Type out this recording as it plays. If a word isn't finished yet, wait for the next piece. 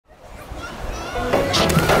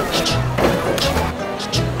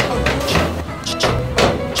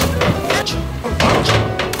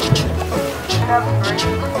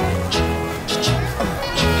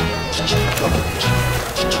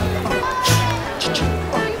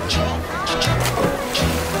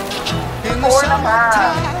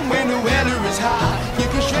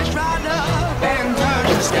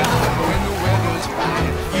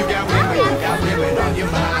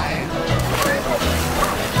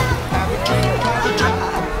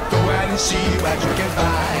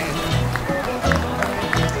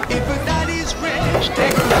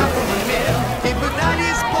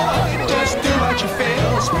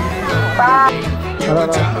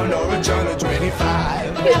down or a turn of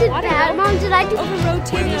 25. You did that, Mom. Did I do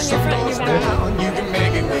When the sun goes down, you can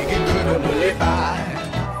make it good and live by.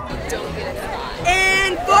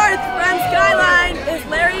 And fourth from Skyline is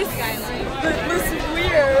Larry's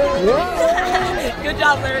Weird. Good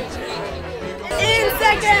job, Larry. In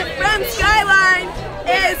second from Skyline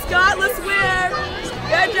is Scott LeSwear.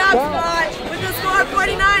 Good job, Scott, with a score of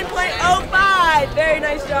 49.05. Very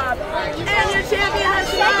nice job. And your champion of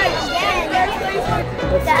tonight.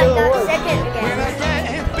 That got second again.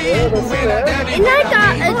 And I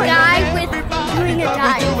got a guy with doing a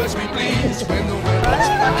dive.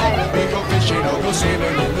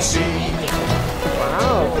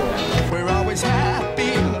 Wow. We're always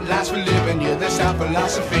happy, last we're living, yeah, that's our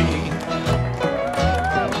philosophy.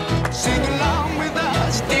 Sing along with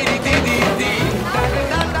us, dee-dee-dee-dee-dee.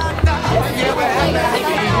 Yeah, we're happy.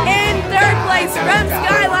 In third place from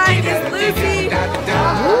Skyline is Lucy.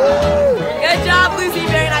 Good job, Lucy.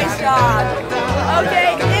 Very nice job.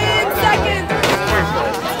 Okay, in second.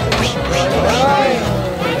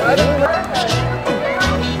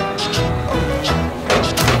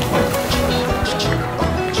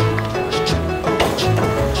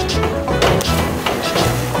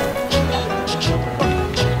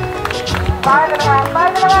 Five and a half.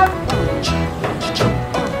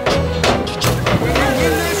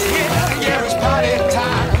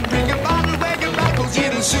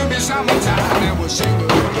 Summertime and we'll sing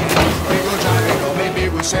again. We go driving or maybe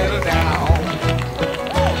we'll settle down.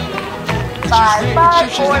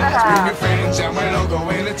 5, 4 and a half. Bring your friends and we'll all go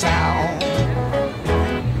into town.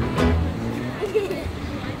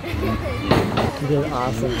 You did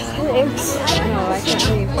awesome. Thanks. No, I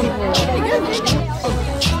can't believe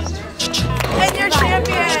And your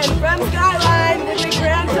champion from Skyline with a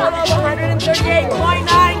grand total of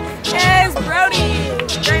 138.9 is Brody.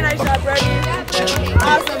 Very nice job, Brody.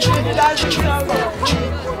 Awesome, dude. You guys are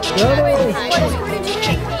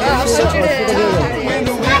so good. When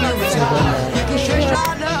the weather is hot, you can shake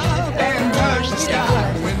your love and touch the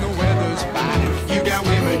sky. When the weather's fine, you got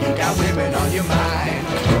women on your mind.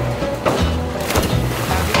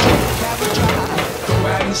 Have a drive, go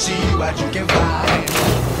out and see what you can find.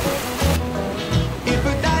 If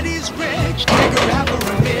a daddy's rich, take her out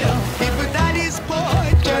for a meal. If a daddy's poor,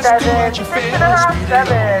 just do what you feel.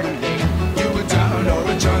 You a turn or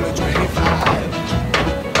a turn of 25.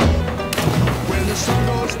 When the sun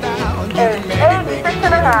goes down, you can make it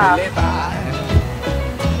live by.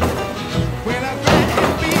 When I grab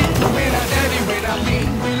when I daddy, when I mean,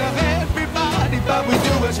 we love everybody, but we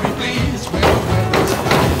do as we please. When the weather's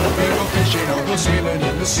fine, we go fishing or go sailing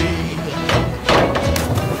in the sea.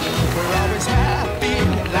 We're always happy,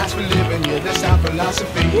 last we're living, yeah, that's our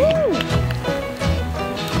philosophy.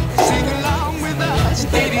 Sing along with us,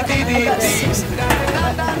 dee-dee-dee-dee-dee.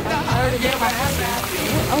 Yeah, we're happy.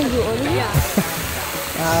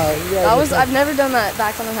 I've never done that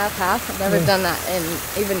back on the half. I've never done that in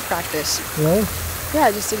even practice. Really? Yeah,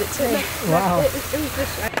 I just did it today. Wow. It was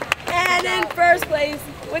just right. And in first place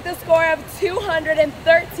with a score of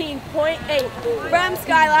 213.8 from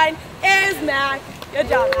Skyline is Mack. Good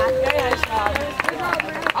job, Mack. Very nice job.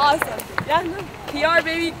 Awesome. Yeah, no, PR,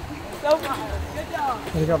 baby. So far. Good job.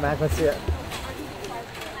 Way to go, Mac. Let's see it.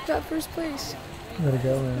 Got first place. Way to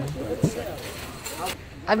go, man.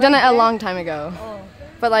 I've done it a long time ago.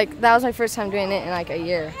 But like, that was my first time doing it in like a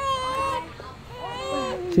year.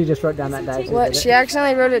 She just wrote down that dive. What? She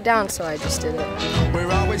accidentally wrote it down, so I just did it. We're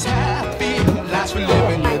always happy, last we're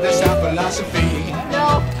living, yeah, that's our philosophy.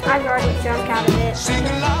 No, I've already jumped out of it. Sing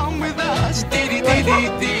along with us,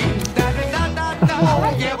 dee-dee-dee-dee-dee.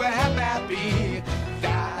 Da-da-da-da-da. Yeah.